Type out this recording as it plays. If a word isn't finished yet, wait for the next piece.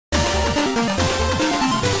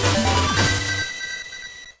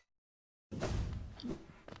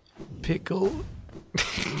pickle.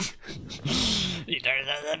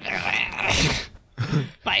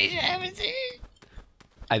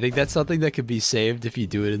 I think that's something that could be saved if you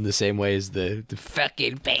do it in the same way as the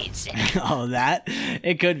fucking pizza. Oh, that?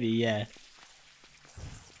 It could be, yeah.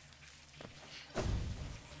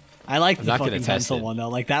 I like the fucking pencil one, though.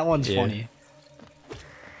 Like, that one's funny.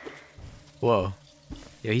 Whoa.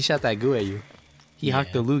 Yeah, he shot that goo at you. He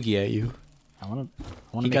hocked the loogie at you.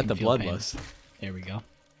 He got the bloodlust. There we go.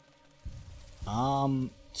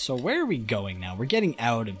 So where are we going now? We're getting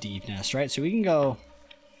out of Deep Nest, right? So we can go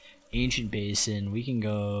Ancient Basin. We can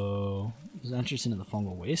go... Is entrance into the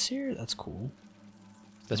Fungal Waste here? That's cool.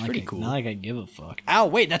 That's pretty cool. Not like I give a fuck. Ow,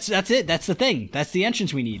 wait, that's it. That's the thing. That's the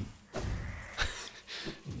entrance we need.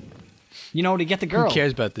 You know, to get the girl. Who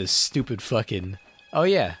cares about this stupid fucking... Oh,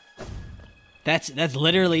 yeah. That's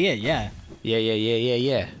literally it, yeah.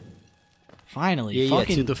 Yeah. Finally, yeah,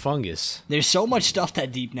 to the fungus. There's so much stuff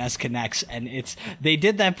that Deep Nest connects, and they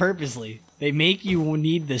did that purposely. They make you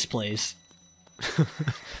need this place.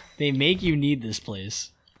 They make you need this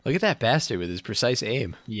place. Look at that bastard with his precise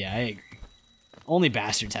aim. Yeah, I agree. Only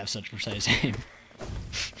bastards have such precise aim.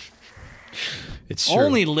 It's true.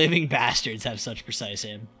 Only living bastards have such precise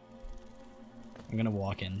aim. I'm gonna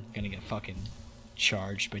walk in. I'm gonna get fucking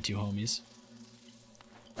charged by two homies.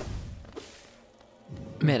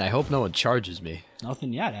 Man, I hope no one charges me.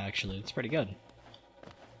 Nothing yet, actually. It's pretty good.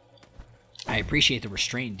 I appreciate the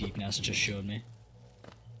restraint Deep Nest just showed me.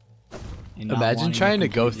 Imagine trying to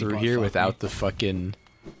go through here without the fucking...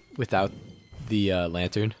 Without the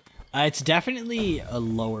lantern. It's definitely a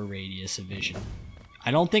lower radius of vision.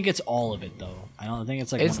 I don't think it's all of it, though. I don't think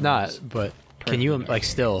it's like... It's not, but can you, like,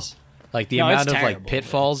 still... Like, the amount of, like,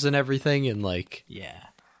 pitfalls and everything and, like... Yeah.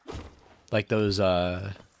 Like those,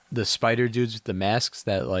 the spider dudes with the masks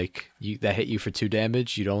that, like, that hit you for 2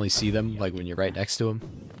 damage, you'd only see them, like, when you're right next to them.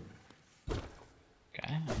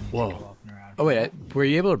 Okay. Whoa. Oh, wait, were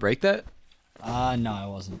you able to break that? No, I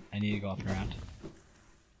wasn't. I need to go up and around.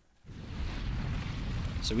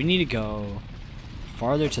 So we need to go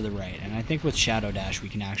farther to the right, and I think with Shadow Dash we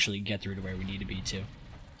can actually get through to where we need to be, too.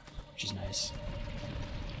 Which is nice.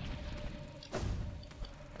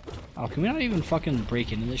 Oh, can we not even fucking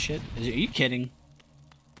break into this shit? Are you kidding?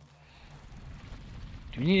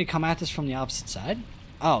 Do we need to come at this from the opposite side?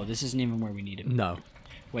 Oh, this isn't even where we need it. No.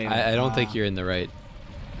 Wait, I don't think you're in the right.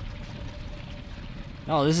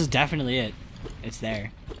 No, this is definitely it. It's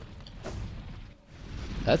there.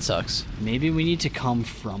 That sucks. Maybe we need to come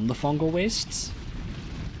from the Fungal Wastes?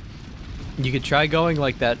 You could try going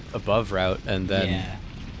like that above route and then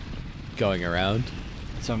going around.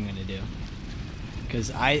 That's what I'm going to do.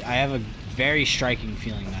 Because I have a very striking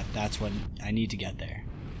feeling that that's what I need to get there.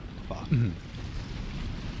 Fuck. Mm-hmm.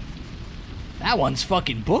 That one's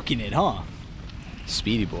fucking booking it, huh?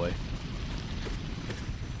 Speedy boy.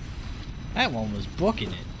 That one was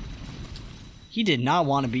booking it. He did not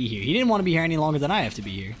want to be here. He didn't want to be here any longer than I have to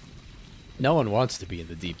be here. No one wants to be in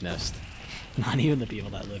the Deep Nest. Not even the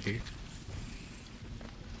people that live here.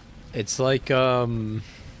 It's like the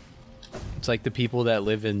people that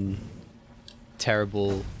live in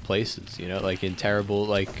terrible places, you know, like in terrible,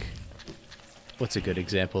 like, what's a good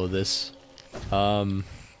example of this? I'm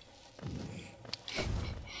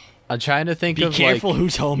trying to think of, be careful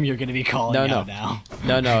whose home you're going to be calling out now.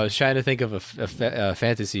 No, I was trying to think of a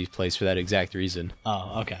fantasy place for that exact reason.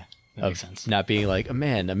 Oh, okay. That makes sense. Not being like,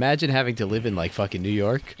 man, imagine having to live in, like, fucking New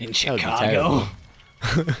York. In Chicago.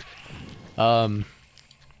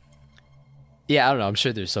 Yeah, I don't know. I'm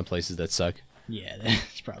sure there's some places that suck. Yeah,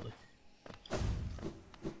 that's probably.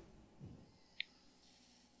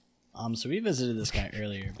 So we visited this guy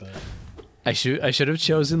earlier, but I should have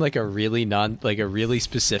chosen like a really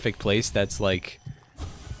specific place that's like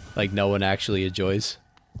no one actually enjoys.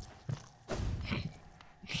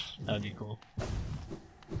 That would be cool.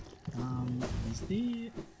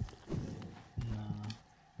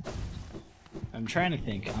 I'm trying to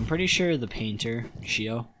think. I'm pretty sure the painter,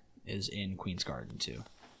 Shio, is in Queen's Garden too.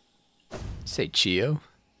 Say Chio?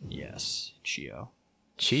 Yes, Chio.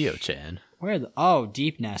 Chio-chan. Where the... Oh,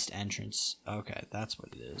 Deep Nest entrance. Okay, that's what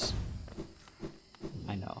it is.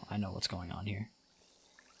 I know what's going on here.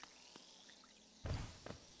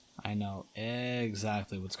 I know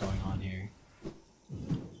exactly what's going on here.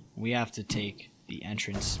 We have to take the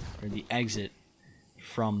entrance, or the exit,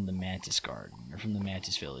 from the Mantis Garden, or from the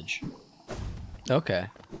Mantis Village. Okay.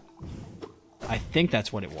 I think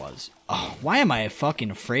that's what it was. Oh, why am I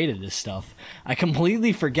fucking afraid of this stuff? I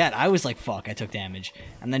completely forget. I was like, fuck, I took damage.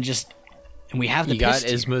 And then just... And we have the piss. You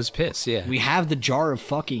got Isma's piss, yeah. We have the jar of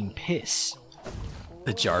fucking piss.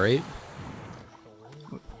 The jarate?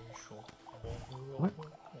 What?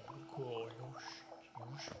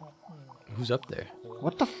 Who's up there?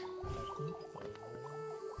 What the?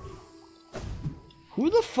 Who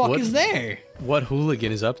the fuck is there? What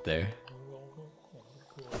hooligan is up there?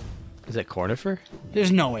 Is that Cornifer?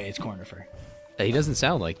 There's no way it's Cornifer. He doesn't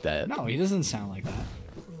sound like that. No, he doesn't sound like that.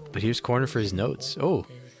 But here's Cornifer's notes. Oh.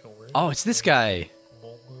 Oh, it's this guy.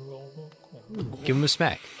 Give him a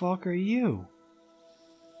smack. Fuck are you?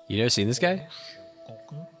 You never seen this guy?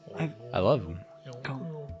 I love him.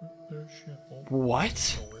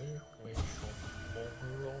 What?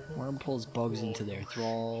 Worm pulls bugs into their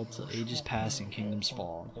thrall till ages pass and kingdoms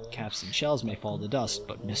fall. Caps and shells may fall to dust,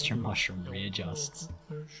 but Mr. Mushroom readjusts.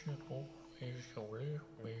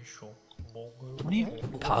 What are you...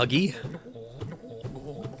 Poggy?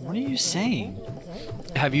 What are you saying?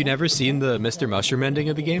 Have you never seen the Mr. Mushroom ending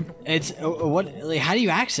of the game? It's... what? Like, how do you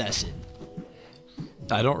access it?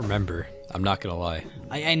 I don't remember. I'm not gonna lie.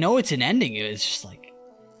 I know it's an ending. It's just, like,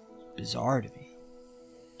 bizarre to me.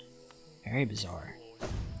 Very bizarre.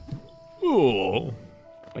 Ooh.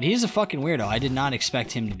 But he's a fucking weirdo. I did not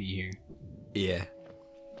expect him to be here. Yeah.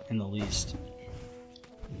 In the least.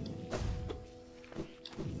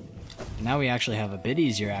 Now we actually have a bit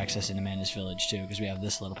easier access into Manus Village, too, because we have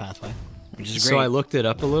this little pathway, which is great. So I looked it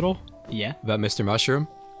up a little. Yeah. About Mr. Mushroom.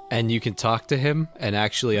 And you can talk to him and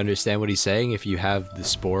actually understand what he's saying if you have the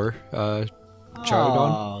spore charted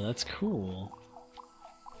on. Oh, that's cool.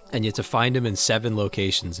 And you have to find him in 7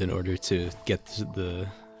 locations in order to get the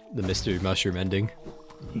Mr. Mushroom ending.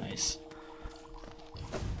 Nice.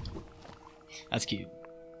 That's cute.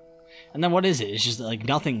 And then what is it? It's just like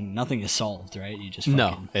nothing is solved, right? You just fucking...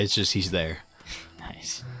 No, it's just he's there.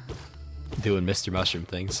 Nice. Doing Mr. Mushroom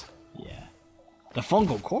things. Yeah. The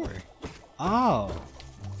fungal core. Oh.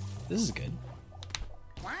 This is good.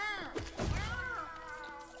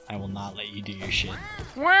 I will not let you do your shit.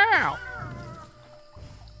 Wow!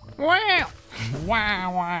 Wow!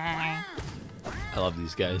 Wow! Wow! I love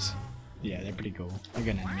these guys. Yeah, they're pretty cool. They're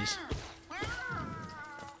good enemies.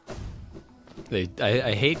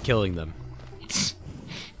 I hate killing them.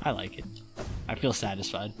 I like it. I feel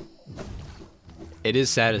satisfied. It is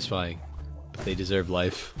satisfying, but they deserve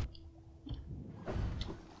life.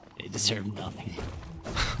 They deserve nothing.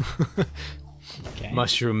 Okay.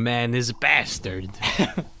 Mushroom Man is a bastard.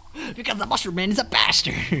 Because the Mushroom Man is a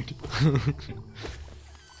bastard.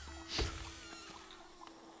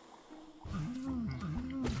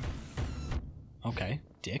 Okay,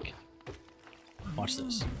 dick. Watch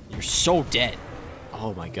this. You're so dead.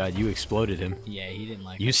 Oh my god, you exploded him. Yeah, he didn't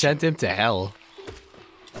like You that sent him to hell.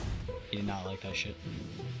 shit. He did not like that shit.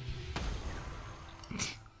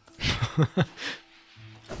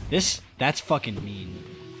 That's fucking mean.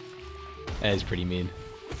 That is pretty mean.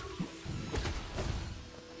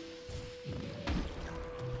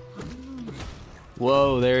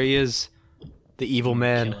 Whoa, there he is. The evil Kill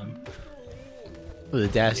man him. with a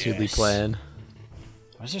dastardly Yes. plan.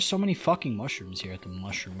 Why is there so many fucking mushrooms here at the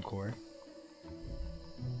mushroom core?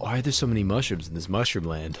 Why are there so many mushrooms in this mushroom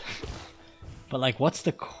land? But like, what is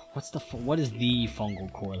the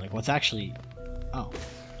fungal core? Like, what's actually? Oh,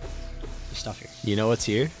 the stuff here. You know what's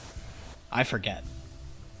here? I forget.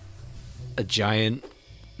 A giant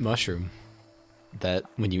mushroom that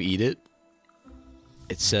when you eat it,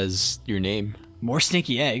 it says your name. More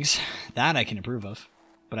stinky eggs. That I can approve of.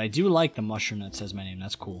 But I do like the mushroom that says my name.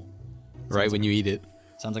 That's cool. Right when you eat it.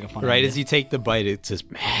 Sounds like a fun Right idea. as you take the bite, it says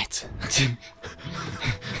Matt.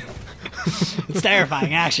 It's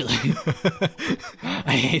terrifying, actually.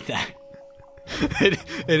 I hate that.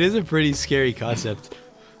 It is a pretty scary concept.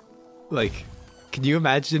 Like, can you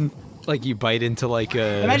imagine, like, you bite into, like,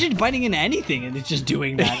 a... Imagine biting into anything and it's just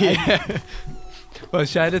doing that. Yeah. I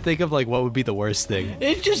was trying to think of, like, what would be the worst thing.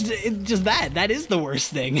 It's just that. That is the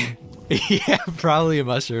worst thing. Yeah, probably a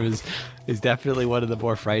mushroom is definitely one of the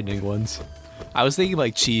more frightening ones. I was thinking,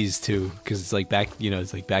 like, cheese, too, because it's, like,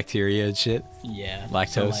 it's, like, bacteria and shit. Yeah.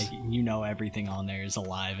 Lactose. So, like, you know everything on there is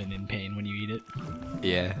alive and in pain when you eat it.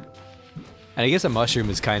 Yeah. And I guess a mushroom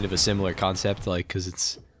is kind of a similar concept, like, because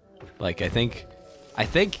it's, like, I think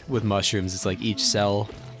with mushrooms, it's like each cell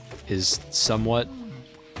is somewhat,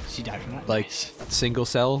 She died from that. like, Nice. single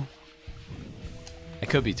cell. I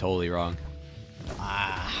could be totally wrong.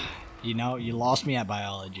 You know, you lost me at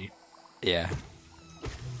biology. Yeah.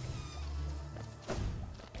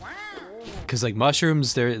 Because, like,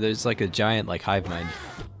 mushrooms, there's, like, a giant, like, hive mind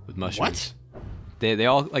with mushrooms. What? They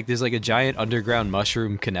all, like, there's, like, a giant underground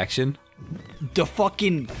mushroom connection. The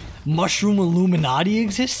fucking mushroom Illuminati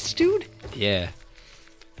exists, dude? Yeah.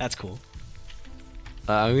 That's cool.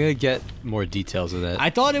 I'm gonna get more details of that. I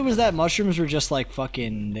thought it was that mushrooms were just like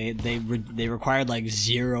fucking they required like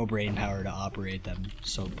 0 brain power to operate them.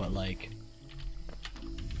 So, but like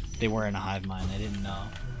They were in a hive mind. I didn't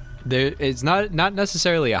know. It's not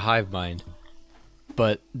necessarily a hive mind,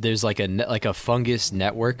 but there's like a fungus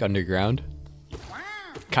network underground,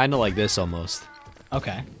 kind of like this almost.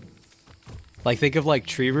 Okay. Like think of like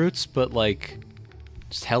tree roots, but like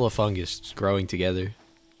just hella fungus just growing together.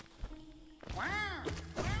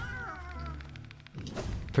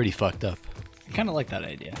 Pretty fucked up. I kind of like that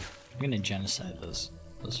idea. I'm gonna genocide those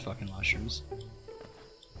fucking mushrooms.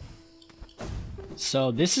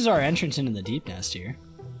 So this is our entrance into the deep nest here.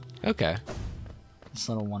 Okay. This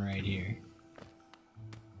little one right here.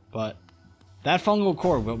 But that fungal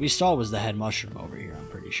core, what we saw was the head mushroom over here, I'm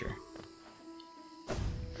pretty sure.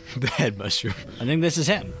 The head mushroom. I think this is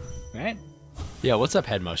him, right? Yeah, what's up,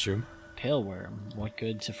 head mushroom? Pale worm. What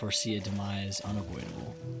good to foresee a demise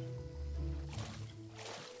unavoidable.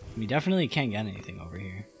 We definitely can't get anything over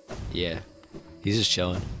here. Yeah. He's just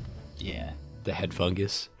chilling. Yeah. The head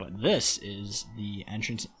fungus. But this is the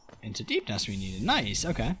entrance into deep nest we needed. Nice,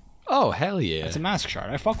 okay. Oh, hell yeah. That's a mask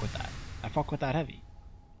shard. I fuck with that. I fuck with that heavy.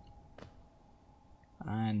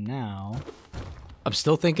 And now... I'm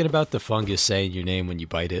still thinking about the fungus saying your name when you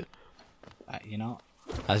bite it. you know...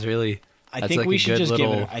 That's really... I think we should just give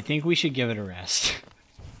it... I think we should give it a rest.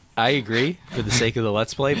 I agree, for the sake of the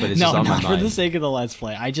Let's Play, but it's no, just on my not mind. for the sake of the Let's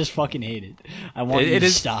Play. I just fucking hate it. I want you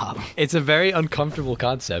to stop. It's a very uncomfortable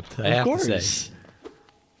concept, I have to say. I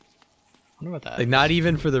wonder what that Like, is. not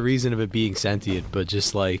even for the reason of it being sentient, but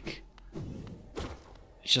just like...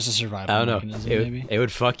 It's just a survival I don't know. mechanism, maybe? It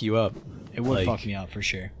would fuck you up. It would fuck me up, for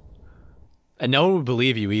sure. And no one would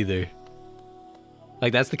believe you either.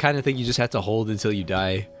 Like, that's the kind of thing you just have to hold until you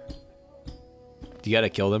die. You gotta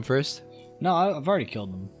kill them first? No, I've already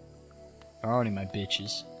killed them. They're already my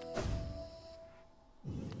bitches.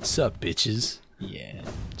 What's up, bitches? Yeah.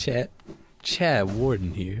 Chad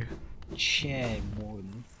Warden here. Chad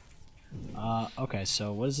Warden. Okay,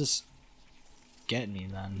 so what does this get me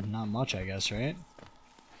then? Not much, I guess, right?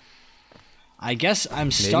 I guess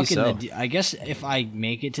I'm stuck in the... I guess if I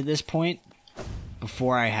make it to this point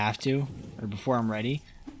before I have to, or before I'm ready,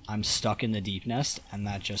 I'm stuck in the deep nest, and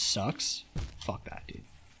that just sucks. Fuck that, dude.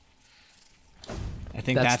 I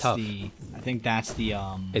think that's tough.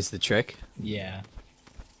 It's the trick? Yeah.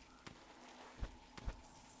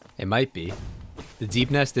 It might be. The deep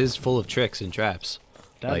nest is full of tricks and traps.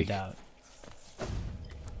 Without doubt.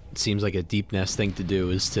 It seems like a deep nest thing to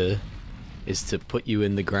do is to put you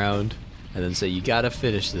in the ground and then say you gotta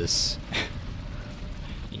finish this.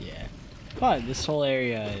 Yeah. But this whole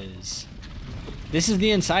area is... This is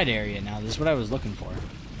the inside area now. This is what I was looking for.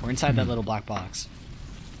 We're inside that little black box.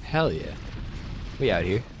 Hell yeah. We out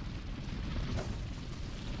here.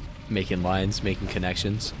 Making lines, making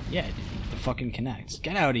connections. Yeah, dude. The fucking connects.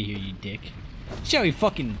 Get out of here, you dick. See how he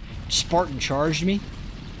fucking Spartan charged me?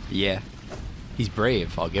 Yeah. He's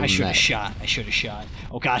brave. I'll give him that. I should have shot.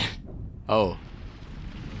 Oh, God. Oh.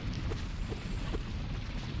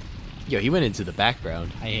 Yo, he went into the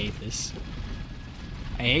background. I hate this.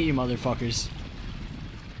 I hate you, motherfuckers.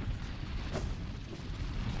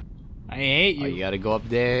 I hate you. Oh, you gotta go up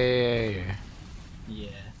there. Yeah.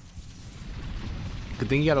 Good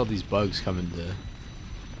thing you got all these bugs coming to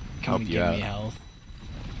Come help and you give out. me health.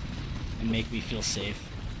 And make me feel safe.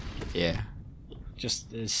 Yeah.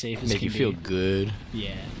 Just as safe as Make can you be. feel good.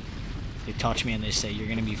 Yeah. They touch me and they say, you're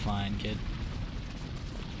gonna be fine, kid.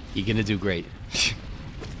 You're gonna do great.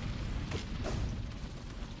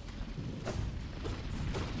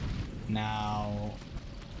 Now,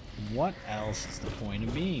 what else is the point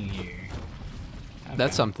of being here? Okay.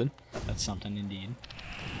 That's something. That's something indeed.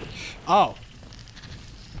 Oh!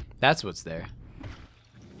 That's what's there.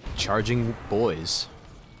 Charging boys.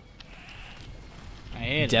 I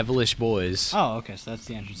hate it. Devilish boys. Oh, okay, so that's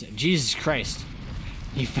the entrance. Jesus Christ.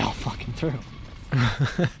 He fell fucking through.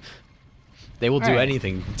 They will do Alright.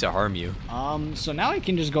 anything to harm you. So now I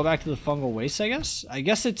can just go back to the fungal waste, I guess? I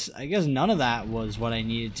guess none of that was what I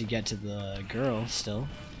needed to get to the girl still.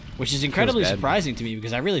 Which is incredibly bad. surprising to me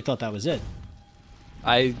because I really thought that was it.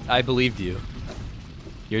 I believed you.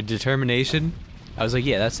 Your determination. I was like,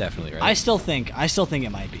 yeah, that's definitely right. I still think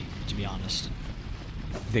it might be, to be honest.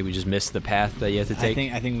 I think we just missed the path that you have to take.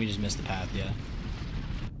 I think we just missed the path, yeah.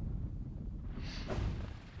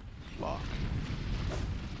 Fuck.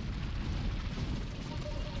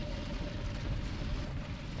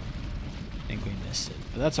 I think we missed it,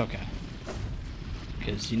 but that's okay.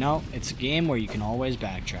 Because, you know, it's a game where you can always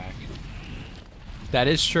backtrack. That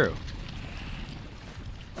is true.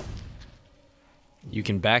 You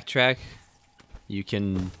can backtrack. You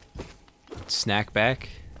can snack back.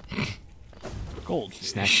 Goldfish.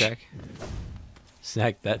 Snack back.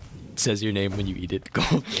 Snack that. says your name when you eat it.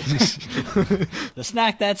 Goldfish. The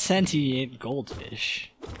snack that's sentient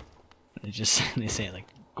goldfish. They say it like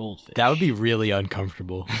goldfish. That would be really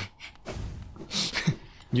uncomfortable.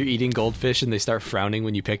 You're eating goldfish and they start frowning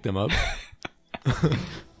when you pick them up.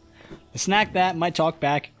 The snack that might talk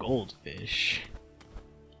back goldfish.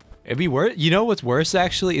 It'd be worse. You know what's worse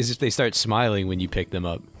actually is if they start smiling when you pick them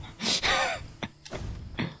up. 'Cause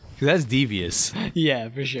that's devious. Yeah,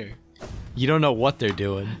 for sure. You don't know what they're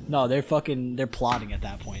doing. No, they're plotting at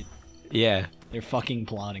that point. Yeah. They're fucking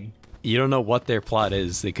plotting. You don't know what their plot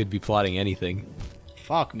is. They could be plotting anything.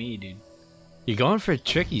 Fuck me, dude. You're going for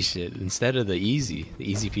tricky shit instead of the easy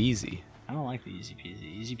peasy. I don't like the easy peasy.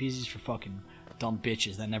 Easy peasy's for fucking dumb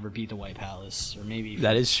bitches that never beat the White Palace, or maybe for,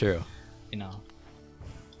 That is true. you know.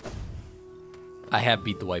 I have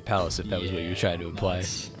beat the White Palace if that was what you were trying to imply.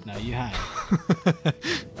 No, you have.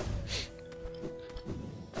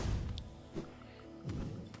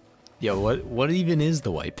 Yo, what even is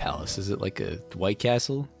the White Palace? Is it like a White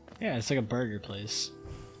Castle? Yeah, it's like a burger place.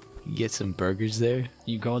 You get some burgers there?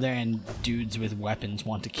 You go there and dudes with weapons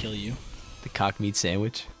want to kill you. The cock meat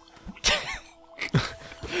sandwich?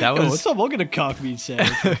 That Yo, was what's up? We'll get a cock meat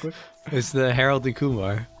sandwich. it's the Harold and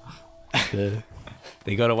Kumar.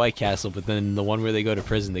 They go to White Castle, but then the one where they go to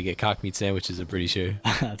prison, they get cock meat sandwiches, I'm pretty sure.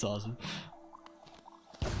 That's awesome.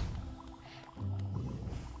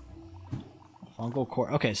 Fungal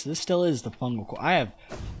core. Okay, so this still is the fungal core. I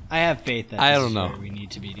have faith that I this don't is know. where we need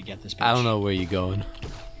to be to get this bitch. I don't know where you're going.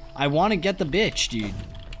 I want to get the bitch, dude.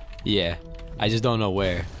 Yeah, I just don't know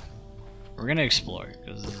where. We're gonna explore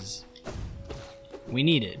because we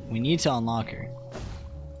need it. We need to unlock her.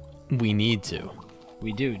 We need to.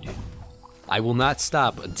 We do, dude. I will not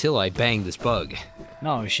stop until I bang this bug.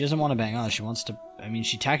 No, she doesn't want to bang us. She wants to. I mean,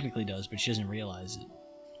 she technically does, but she doesn't realize it.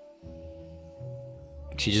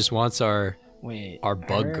 She just wants our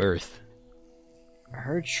bug girth.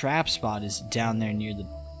 Her trap spot is down there near the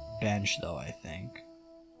bench, though, I think.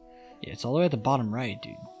 Yeah, it's all the way at the bottom right,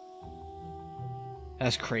 dude.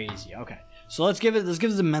 That's crazy. Okay, so let's give it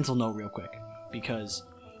a mental note real quick, because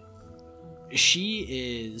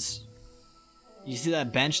she is. You see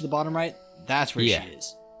that bench at the bottom right? That's where she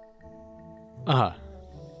is. Uh-huh.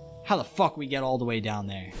 How the fuck we get all the way down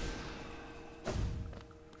there?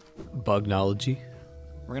 Bugnology.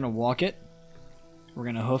 We're gonna walk it. We're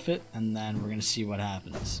gonna hoof it, and then we're gonna see what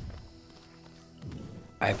happens.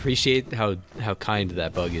 I appreciate how kind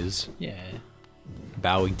that bug is. Yeah.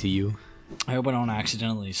 Bowing to you. I hope I don't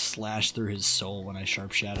accidentally slash through his soul when I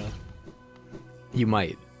sharp shadow. You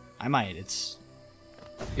might. I might.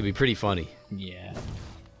 It'd be pretty funny. Yeah.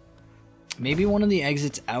 Maybe one of the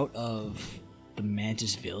exits out of the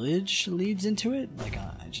Mantis Village leads into it? Like,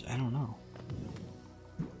 I don't know.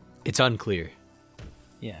 It's unclear.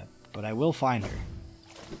 Yeah, but I will find her.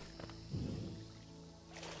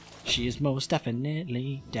 She is most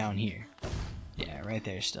definitely down here. Yeah, right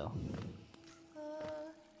there still.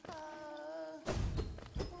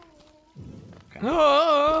 Okay.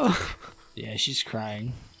 Oh! Yeah, she's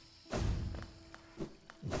crying.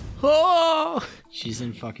 Oh! She's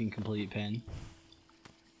in fucking complete pain.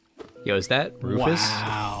 Yo, is that Rufus?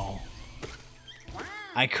 Wow.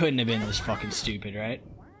 I couldn't have been this fucking stupid, right?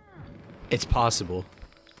 It's possible.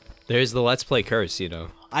 There's the Let's Play curse, you know.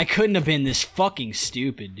 I couldn't have been this fucking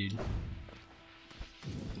stupid, dude.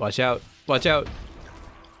 Watch out. Watch out.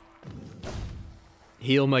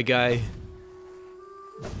 Heal, my guy.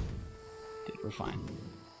 Dude, we're fine.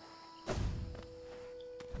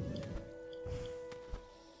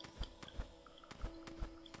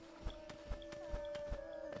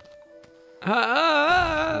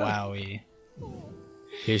 Ah! Wowie.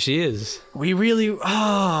 Here she is. We really...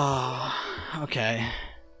 Oh, okay.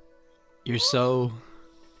 You're so...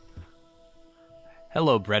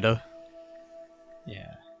 Hello, Bretta.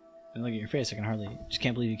 Yeah. And look at your face. I can hardly... Just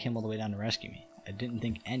can't believe you came all the way down to rescue me. I didn't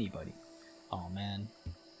think anybody. Oh, man.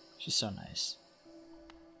 She's so nice.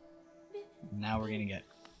 Now we're gonna get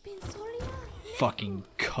fucking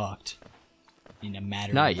cooked in a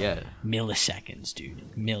matter Not of yet. milliseconds, dude.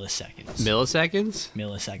 Milliseconds. Milliseconds?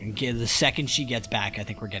 Millisecond. The second she gets back, I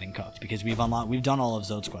think we're getting cooked because we've done all of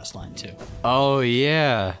Zode's quest line too. Oh,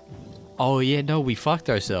 yeah. Oh, yeah, no, we fucked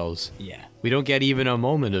ourselves. Yeah. We don't get even a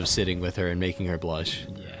moment of sitting with her and making her blush.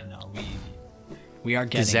 Yeah, no, we are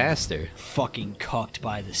getting Disaster. fucking cooked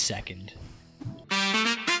by the second.